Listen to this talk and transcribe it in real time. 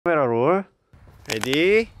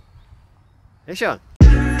레디 액션.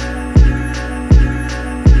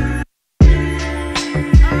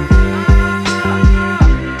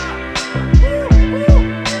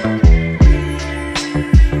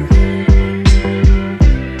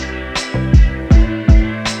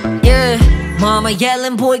 Mama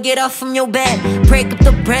yelling, boy, get up from your bed. Break up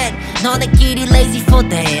the bread. 너네끼리 lazy for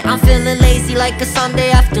that. I'm feeling lazy like a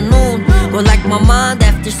Sunday afternoon. Or like my mind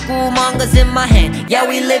after school, manga's in my hand. Yeah,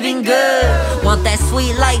 we living good. Want that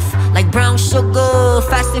sweet life, like brown sugar.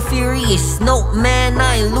 Fast and furious, no man,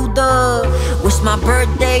 I ain't Luda. Wish my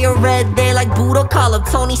birthday a red day like Buddha. Call up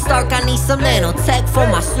Tony Stark, I need some nanotech for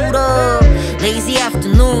my suit up. Lazy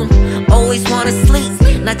afternoon, always wanna sleep.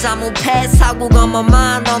 나 잠 못 pass 하고 got my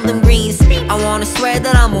mind on them greens. I wanna swear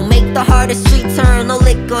that I'm gonna make the hardest street turn. No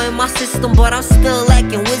liquor in my system, but I'm still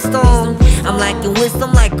lacking wisdom. I'm lacking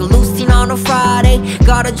wisdom like a loose teen on a Friday.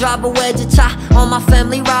 Gotta drop a wedge of cha on my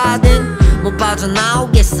family riding. 못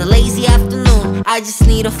빠져나오겠어, it's a lazy afternoon. I just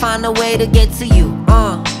need to find a way to get to you.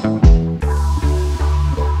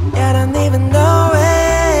 I don't even know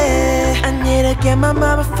it. I need to get my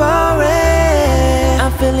mama for it.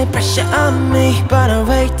 I'm feeling pressure on me, but I'm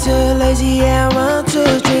way too lazy. Yeah, 1,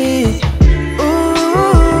 2, 3. Ooh,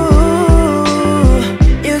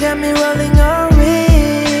 you got me rolling on me.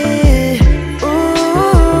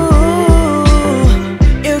 Ooh,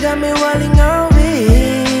 you got me rolling on me.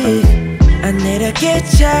 I need to get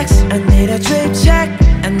checks, I need a trip check,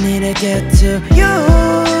 I need to get to you,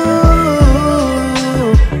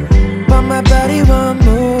 but my body won't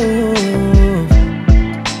move.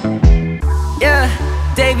 Yeah.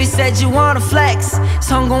 Davey said you wanna flex.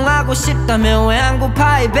 성공하고 싶다면 왜 안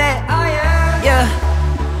고파 이 배? Yeah.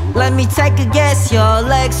 Let me take a guess. Your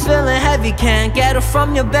legs feeling heavy, can't get it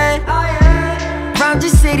from your bed. Round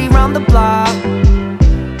your city, round the block,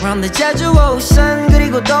 round the Jeju Ocean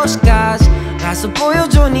그리고 도시까지 가서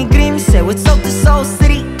보여줘 네 그림새. It's up to Seoul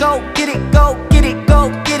City. Go get it, go get it,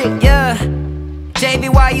 go get it. Yeah. Davey,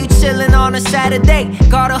 why you chillin' on a Saturday?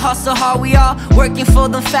 Gotta hustle hard, we all working for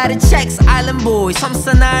them fatter checks. Island boys,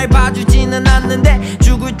 섬사 날 봐주지는 않는데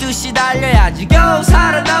죽을 듯이 달려야지 겨우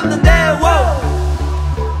살아남는데. Whoa.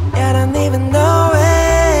 I don't even know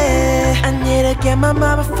it. I need to get my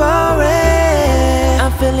mama for it.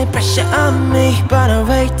 I'm feeling pressure on me, but I'm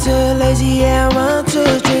way too lazy. Yeah, 1,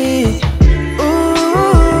 2, 3. Ooh,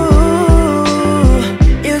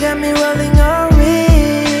 you got me rolling on.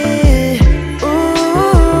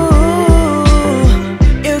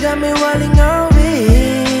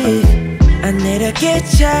 I need to get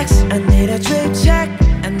checks, I need a trip check,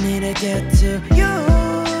 I need to get to you,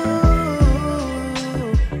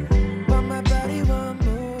 but my body won't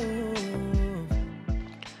move.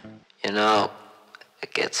 You know,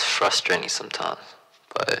 it gets frustrating sometimes,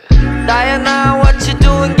 but Diana, what you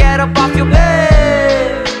doing? Get up off your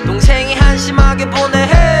bed. 동생이 한심하게 보내.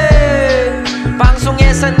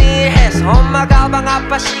 방송에서 네 일해서 엄마 가방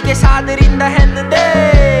아빠 시계 사드린다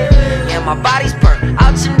했는데. Yeah, my body's burnt.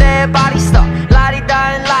 아침대에 body stuck.